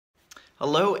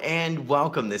Hello and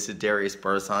welcome. This is Darius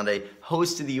Barsande,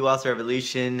 host of the U Wealth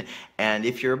Revolution. And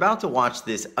if you're about to watch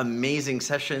this amazing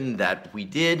session that we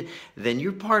did, then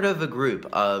you're part of a group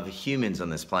of humans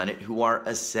on this planet who are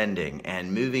ascending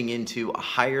and moving into a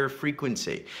higher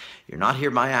frequency. You're not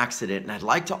here by accident, and I'd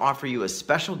like to offer you a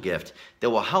special gift that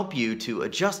will help you to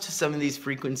adjust to some of these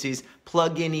frequencies,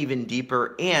 plug in even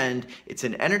deeper, and it's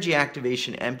an energy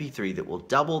activation MP3 that will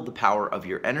double the power of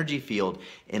your energy field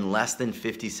in less than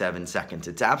 57 seconds.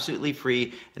 It's absolutely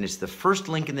free, and it's the first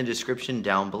link in the description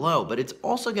down below, but it's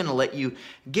also going to let you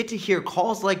get to hear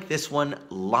calls like this one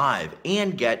live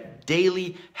and get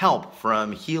daily help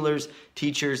from healers,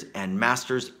 teachers, and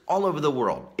masters all over the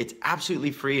world. It's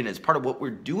absolutely free, and it's part of what we're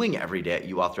doing every day at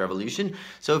U Wealth Revolution.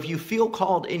 So if you feel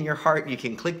called in your heart, you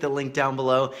can click the link down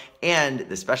below, and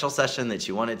the special session that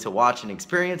you wanted to watch and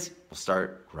experience will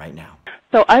start right now.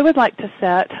 So I would like to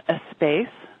set a space,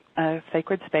 a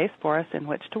sacred space for us in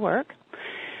which to work.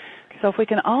 So if we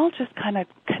can all just kind of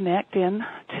connect in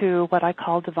to what I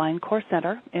call Divine Core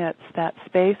Center. It's that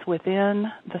space within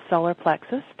the solar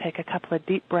plexus. Take a couple of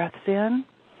deep breaths in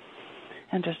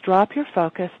and just drop your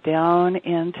focus down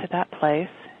into that place.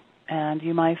 And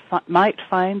you might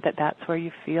find that that's where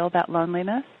you feel that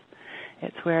loneliness.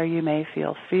 It's where you may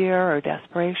feel fear or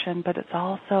desperation, but it's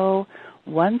also,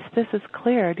 once this is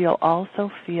cleared, you'll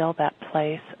also feel that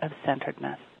place of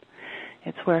centeredness.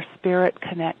 It's where spirit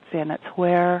connects in. It's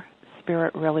where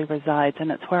spirit really resides, and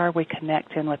it's where we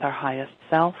connect in with our highest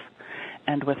self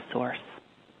and with Source.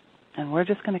 And we're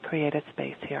just going to create a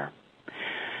space here.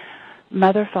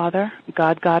 Mother, Father,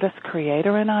 God, Goddess,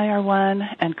 Creator, and I are one,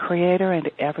 and Creator and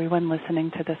everyone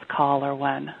listening to this call are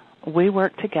one. We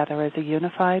work together as a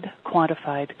unified,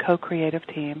 quantified, co-creative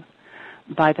team.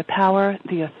 By the power,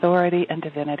 the authority, and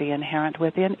divinity inherent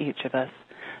within each of us,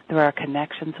 through our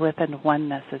connections with and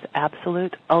oneness as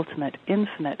absolute, ultimate,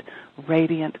 infinite,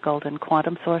 radiant, golden,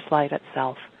 quantum source light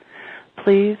itself.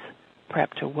 Please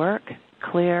prep to work,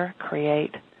 clear,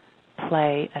 create,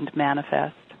 play, and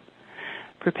manifest.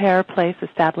 Prepare, place,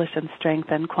 establish, and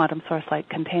strengthen quantum source light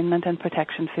containment and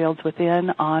protection fields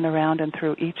within, on, around, and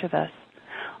through each of us.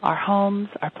 Our homes,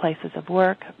 our places of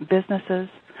work, businesses,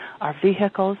 our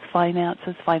vehicles,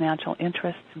 finances, financial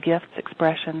interests, gifts,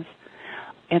 expressions,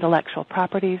 intellectual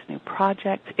properties, new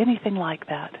projects, anything like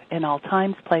that, in all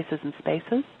times, places, and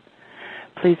spaces.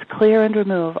 Please clear and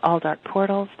remove all dark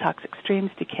portals, toxic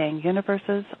streams, decaying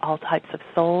universes, all types of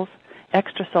souls,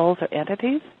 extra souls or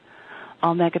entities,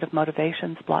 all negative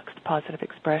motivations, blocks to positive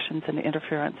expressions and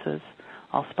interferences,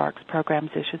 all sparks,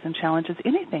 programs, issues, and challenges,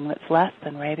 anything that's less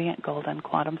than radiant, golden,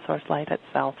 quantum source light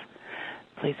itself.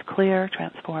 Please clear,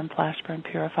 transform, flash burn,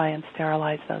 purify, and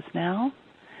sterilize those now,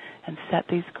 and set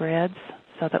these grids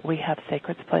so that we have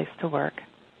sacred place to work.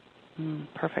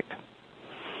 Perfect.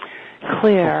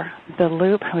 Clear the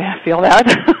loop. I feel that.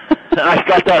 I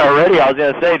got that already. I was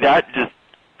going to say that.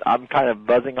 I'm kind of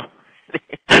buzzing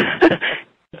already.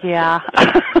 Yeah.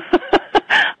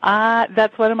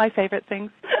 That's one of my favorite things.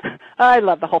 I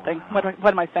love the whole thing. What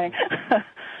am I saying?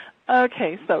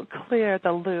 Okay, so clear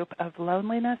the loop of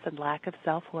loneliness and lack of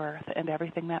self-worth and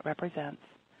everything that represents.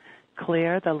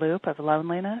 Clear the loop of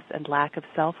loneliness and lack of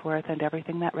self-worth and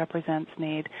everything that represents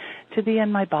need to be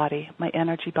in my body, my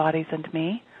energy bodies and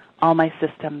me, all my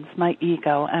systems, my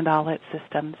ego and all its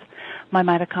systems, my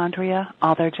mitochondria,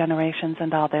 all their generations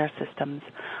and all their systems,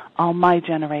 all my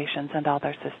generations and all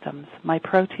their systems, my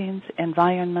proteins,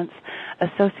 environments,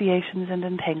 associations and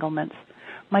entanglements,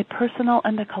 my personal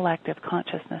and the collective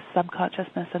consciousness,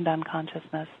 subconsciousness and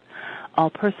unconsciousness, all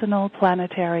personal,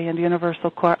 planetary, and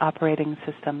universal core operating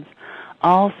systems,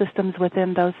 all systems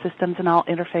within those systems and all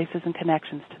interfaces and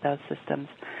connections to those systems,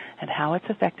 and how it's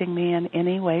affecting me in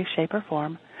any way, shape, or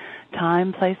form,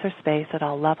 time, place, or space at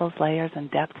all levels, layers, and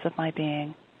depths of my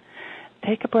being.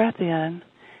 Take a breath in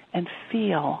and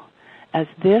feel as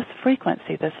this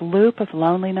frequency, this loop of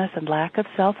loneliness and lack of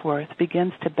self-worth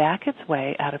begins to back its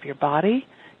way out of your body,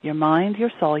 your mind,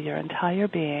 your soul, your entire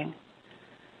being.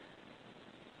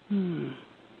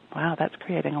 Wow, that's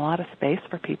creating a lot of space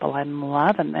for people. I'm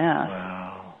loving this.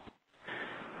 Wow.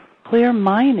 Clear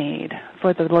my need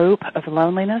for the loop of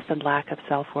loneliness and lack of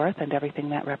self-worth and everything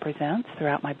that represents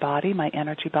throughout my body, my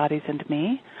energy bodies and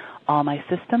me, all my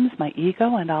systems, my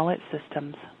ego and all its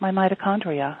systems, my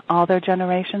mitochondria, all their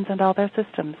generations and all their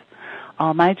systems,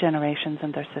 all my generations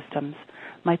and their systems,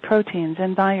 my proteins,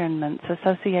 environments,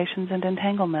 associations, and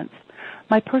entanglements,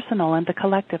 my personal and the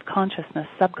collective consciousness,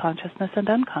 subconsciousness, and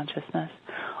unconsciousness,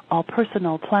 all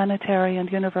personal, planetary,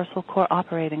 and universal core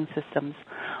operating systems,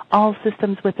 all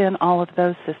systems within all of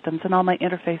those systems, and all my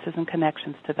interfaces and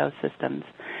connections to those systems,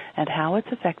 and how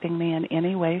it's affecting me in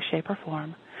any way, shape, or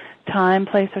form, time,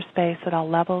 place, or space at all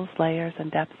levels, layers,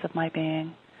 and depths of my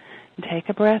being. And take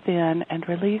a breath in and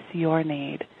release your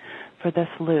need for this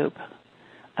loop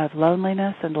of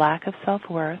loneliness and lack of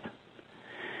self-worth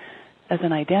as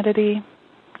an identity,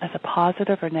 as a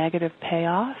positive or negative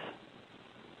payoff,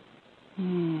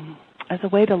 as a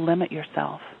way to limit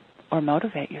yourself or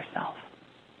motivate yourself.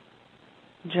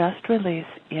 Just release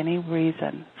any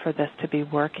reason for this to be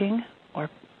working or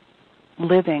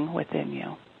living within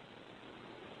you.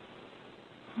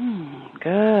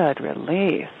 Good.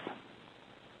 Release.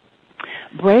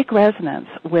 Break resonance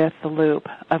with the loop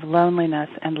of loneliness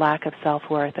and lack of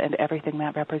self-worth and everything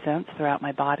that represents throughout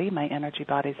my body, my energy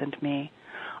bodies, and me.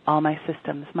 All my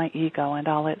systems, my ego and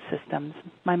all its systems,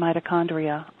 my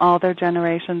mitochondria, all their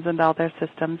generations and all their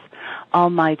systems, all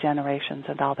my generations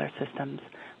and all their systems,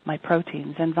 my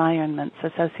proteins, environments,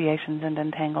 associations, and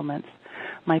entanglements,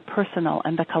 my personal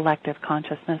and the collective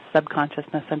consciousness,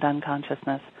 subconsciousness, and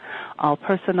unconsciousness, all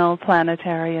personal,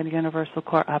 planetary, and universal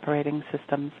core operating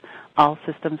systems, all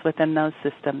systems within those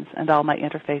systems, and all my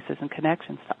interfaces and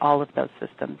connections to all of those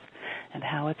systems, and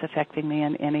how it's affecting me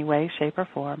in any way, shape, or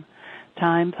form,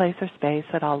 time, place, or space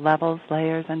at all levels,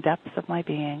 layers, and depths of my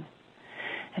being.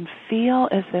 And feel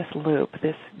as this loop,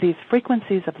 these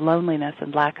frequencies of loneliness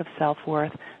and lack of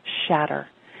self-worth shatter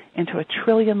into a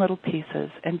trillion little pieces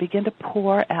and begin to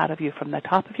pour out of you from the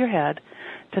top of your head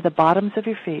to the bottoms of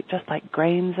your feet, just like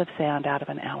grains of sand out of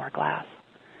an hourglass,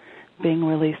 being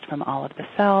released from all of the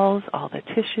cells, all the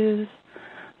tissues,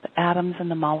 the atoms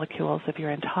and the molecules of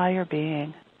your entire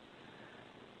being.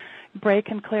 Break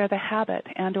and clear the habit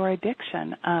and or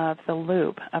addiction of the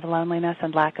loop of loneliness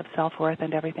and lack of self-worth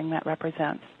and everything that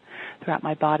represents throughout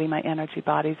my body, my energy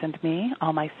bodies, and me,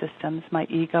 all my systems, my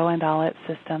ego and all its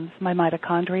systems, my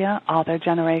mitochondria, all their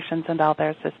generations and all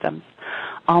their systems,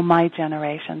 all my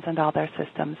generations and all their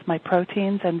systems, my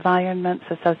proteins, environments,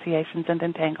 associations, and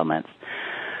entanglements.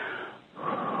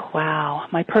 Wow.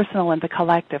 My personal and the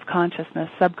collective consciousness,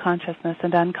 subconsciousness,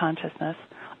 and unconsciousness,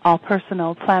 all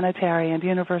personal, planetary, and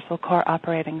universal core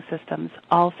operating systems,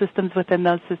 all systems within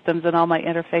those systems, and all my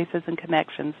interfaces and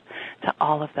connections to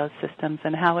all of those systems,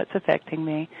 and how it's affecting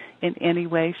me in any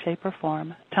way, shape, or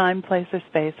form, time, place, or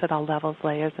space at all levels,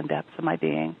 layers, and depths of my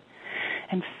being.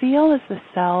 And feel as the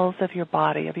cells of your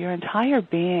body, of your entire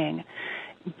being,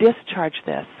 discharge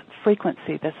this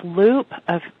frequency, this loop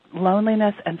of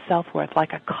loneliness and self-worth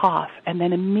like a cough, and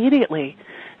then immediately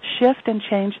shift and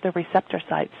change the receptor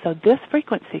sites so this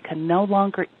frequency can no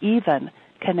longer even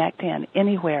connect in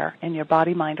anywhere in your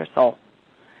body, mind, or soul.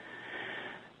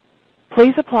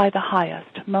 Please apply the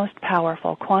highest, most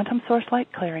powerful quantum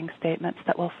source-like clearing statements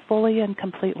that will fully and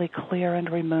completely clear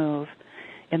and remove,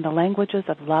 in the languages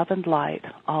of love and light,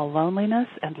 all loneliness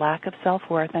and lack of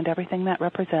self-worth and everything that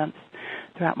represents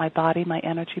throughout my body, my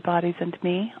energy bodies, and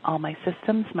me, all my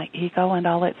systems, my ego and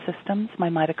all its systems, my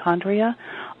mitochondria,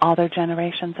 all their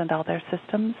generations and all their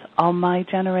systems, all my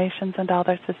generations and all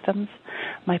their systems,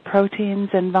 my proteins,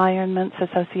 environments,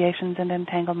 associations, and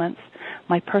entanglements,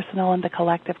 my personal and the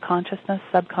collective consciousness,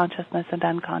 subconsciousness, and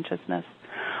unconsciousness,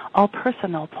 all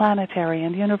personal, planetary,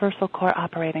 and universal core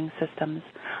operating systems,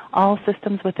 all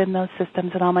systems within those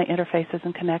systems, and all my interfaces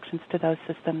and connections to those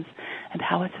systems, and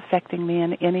how it's affecting me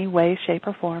in any way, shape,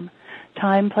 or form,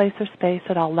 time, place, or space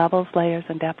at all levels, layers,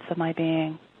 and depths of my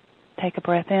being. Take a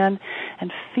breath in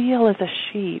and feel as a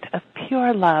sheet of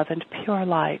pure love and pure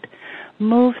light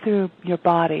move through your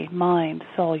body, mind,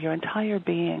 soul, your entire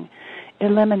being,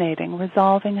 eliminating,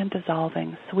 resolving, and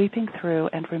dissolving, sweeping through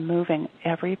and removing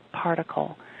every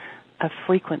particle of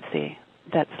frequency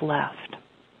that's left.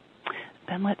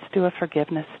 Then let's do a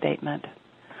forgiveness statement.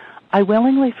 I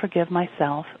willingly forgive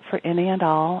myself for any and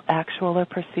all actual or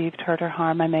perceived hurt or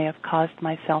harm I may have caused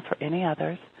myself or any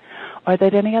others, or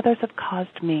that any others have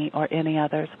caused me or any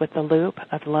others with the loop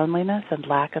of loneliness and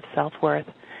lack of self-worth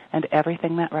and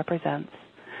everything that represents.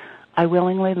 I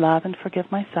willingly love and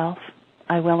forgive myself.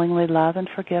 I willingly love and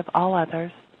forgive all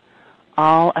others.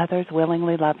 All others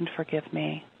willingly love and forgive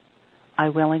me. I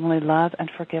willingly love and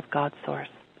forgive God Source.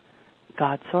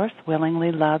 God Source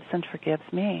willingly loves and forgives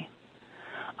me.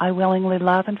 I willingly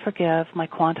love and forgive my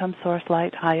quantum source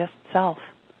light highest self.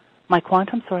 My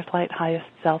quantum source light highest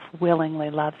self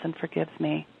willingly loves and forgives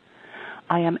me.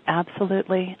 I am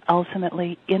absolutely,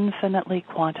 ultimately, infinitely,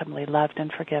 quantumly loved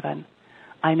and forgiven.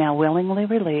 I now willingly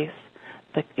release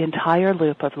the entire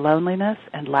loop of loneliness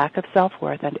and lack of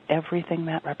self-worth and everything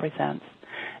that represents,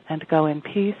 and go in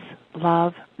peace,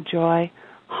 love, joy,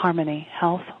 harmony,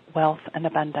 health, wealth, and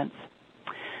abundance.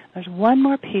 There's one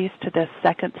more piece to this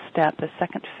second step, the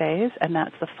second phase, and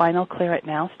that's the final clear it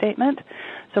now statement.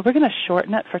 So we're going to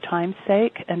shorten it for time's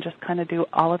sake and just kind of do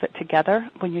all of it together.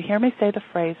 When you hear me say the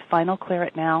phrase final clear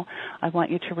it now, I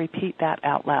want you to repeat that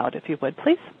out loud, if you would,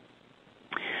 please.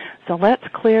 So let's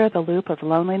clear the loop of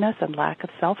loneliness and lack of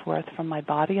self-worth from my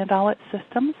body and all its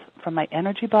systems, from my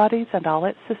energy bodies and all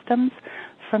its systems,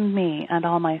 from me and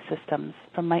all my systems,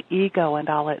 from my ego and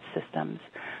all its systems,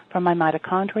 from my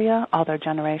mitochondria, all their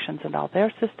generations and all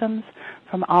their systems,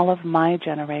 from all of my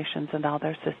generations and all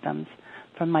their systems,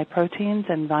 from my proteins,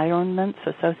 environments,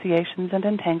 associations, and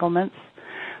entanglements,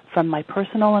 from my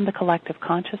personal and the collective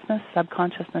consciousness,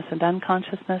 subconsciousness, and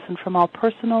unconsciousness, and from all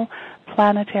personal,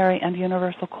 planetary, and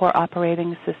universal core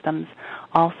operating systems,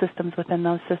 all systems within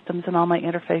those systems, and all my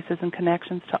interfaces and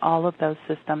connections to all of those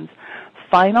systems.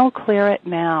 Final clear it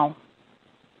now.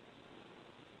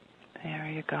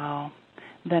 There you go.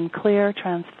 Then clear,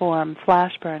 transform,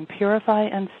 flash burn, purify,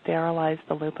 and sterilize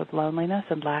the loop of loneliness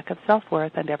and lack of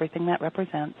self-worth and everything that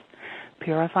represents.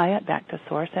 Purify it back to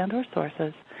source and or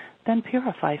sources. Then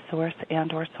purify source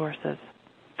and or sources.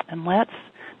 And let's,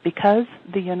 because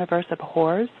the universe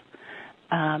abhors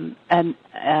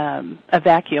a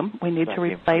vacuum, we need to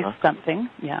replace something.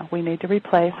 Yeah, we need to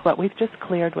replace what we've just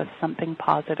cleared with something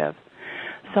positive.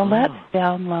 So let's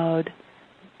download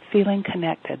feeling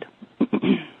connected,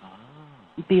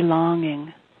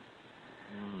 belonging,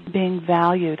 being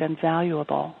valued and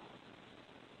valuable,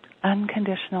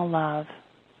 unconditional love,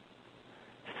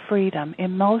 freedom,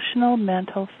 emotional,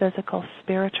 mental, physical,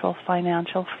 spiritual,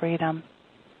 financial freedom.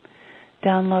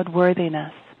 Download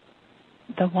worthiness,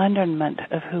 the wonderment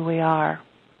of who we are,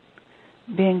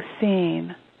 being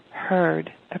seen, heard,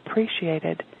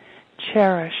 appreciated,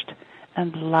 cherished,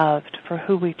 and loved for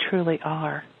who we truly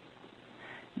are.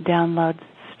 Download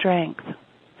strength,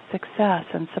 success,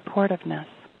 and supportiveness,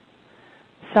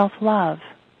 self-love,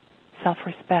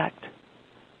 self-respect,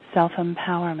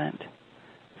 self-empowerment,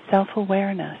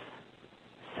 self-awareness,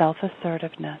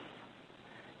 self-assertiveness.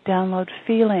 Download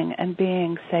feeling and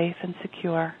being safe and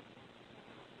secure.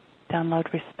 Download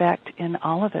respect in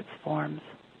all of its forms.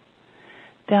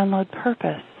 Download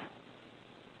purpose,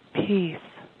 peace,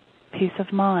 peace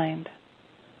of mind,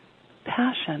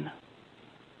 passion,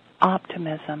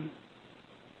 optimism,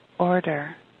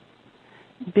 order,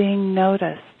 being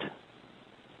noticed,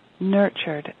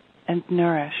 nurtured, and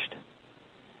nourished.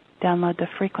 Download the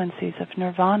frequencies of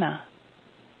nirvana,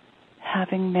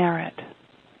 having merit.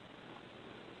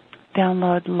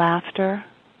 Download laughter,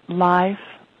 life,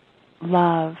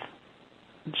 love,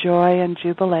 joy and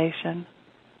jubilation,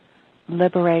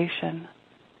 liberation,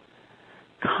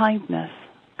 kindness,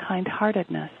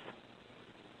 kind-heartedness.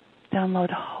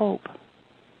 Download hope,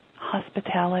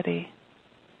 hospitality,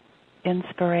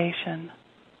 inspiration,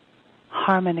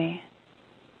 harmony,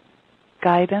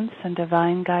 guidance and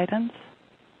divine guidance,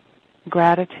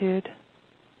 gratitude,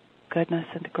 goodness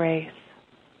and grace.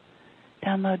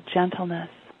 Download gentleness,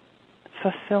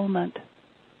 fulfillment,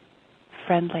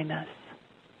 friendliness,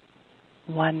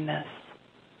 oneness,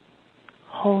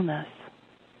 wholeness.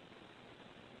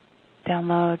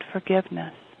 Download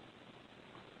forgiveness,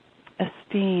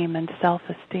 esteem and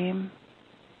self-esteem,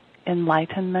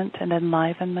 enlightenment and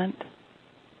enlivenment.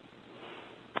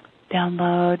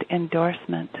 Download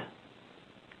endorsement,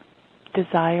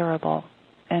 desirable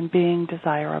and being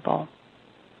desirable.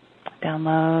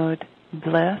 Download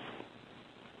bliss,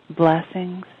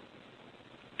 blessings,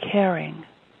 caring,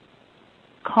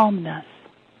 calmness,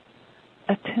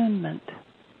 attunement,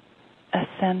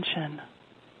 ascension,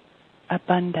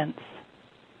 abundance.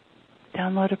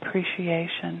 Download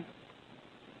appreciation.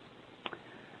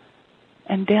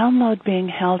 And download being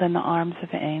held in the arms of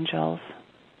angels,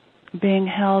 being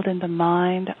held in the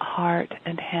mind, heart,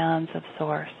 and hands of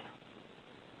Source,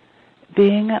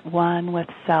 being at one with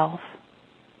self,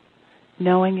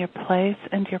 knowing your place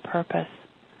and your purpose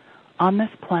on this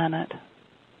planet,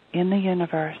 in the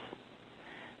universe,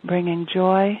 bringing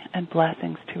joy and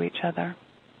blessings to each other.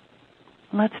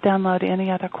 Let's download any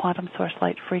other quantum source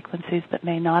light frequencies that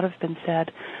may not have been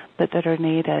said, but that are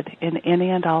needed in any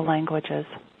and all languages.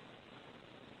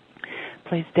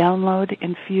 Please download,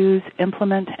 infuse,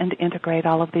 implement, and integrate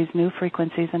all of these new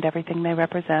frequencies and everything they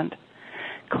represent.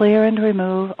 Clear and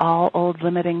remove all old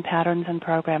limiting patterns and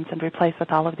programs and replace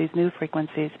with all of these new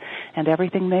frequencies and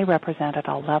everything they represent at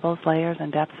all levels, layers,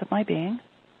 and depths of my being.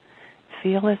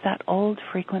 Feel as that old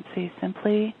frequency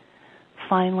simply,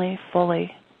 finally,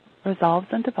 fully resolves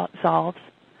and dissolves,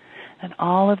 and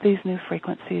all of these new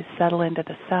frequencies settle into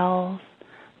the cells,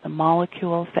 the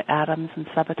molecules, the atoms, and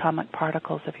subatomic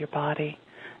particles of your body,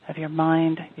 of your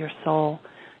mind, your soul,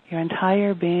 your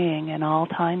entire being in all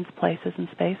times, places, and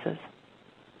spaces.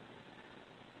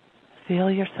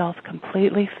 Feel yourself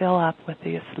completely fill up with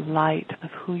this light of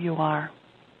who you are.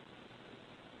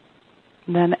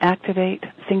 Then activate,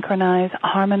 synchronize,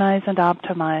 harmonize, and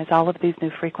optimize all of these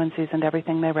new frequencies and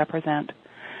everything they represent.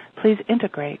 Please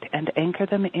integrate and anchor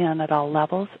them in at all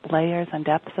levels, layers, and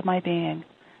depths of my being.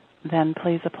 Then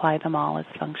please apply them all as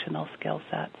functional skill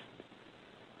sets.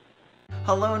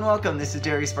 Hello and welcome. This is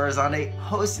Darius Barzande,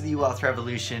 host of the Wealth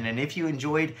Revolution. And if you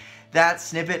enjoyed that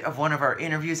snippet of one of our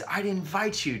interviews, I'd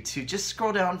invite you to just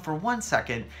scroll down for 1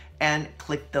 second and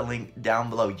click the link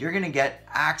down below. You're going to get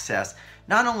access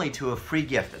not only to a free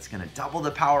gift that's going to double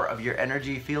the power of your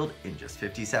energy field in just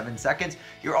 57 seconds,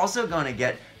 you're also going to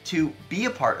get to be a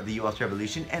part of the Wealth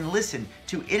Revolution and listen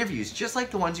to interviews just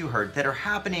like the ones you heard that are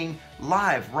happening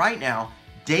live right now,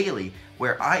 daily,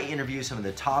 where I interview some of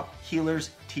the top healers,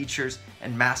 teachers,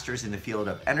 and masters in the field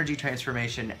of energy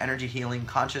transformation, energy healing,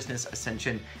 consciousness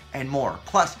ascension, and more.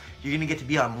 Plus, you're going to get to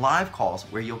be on live calls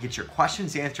where you'll get your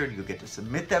questions answered, you'll get to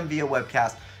submit them via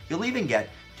webcast, you'll even get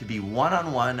to be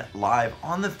one-on-one live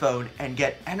on the phone and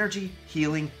get energy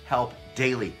healing help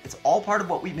daily. It's all part of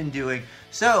what we've been doing.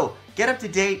 So get up to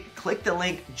date, click the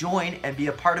link, join, and be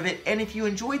a part of it. And if you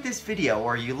enjoyed this video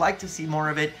or you'd like to see more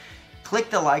of it, click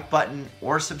the like button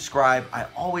or subscribe. I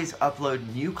always upload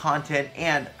new content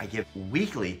and I give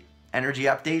weekly energy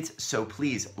updates. So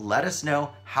please let us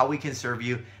know how we can serve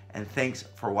you. And thanks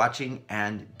for watching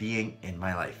and being in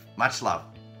my life. Much love.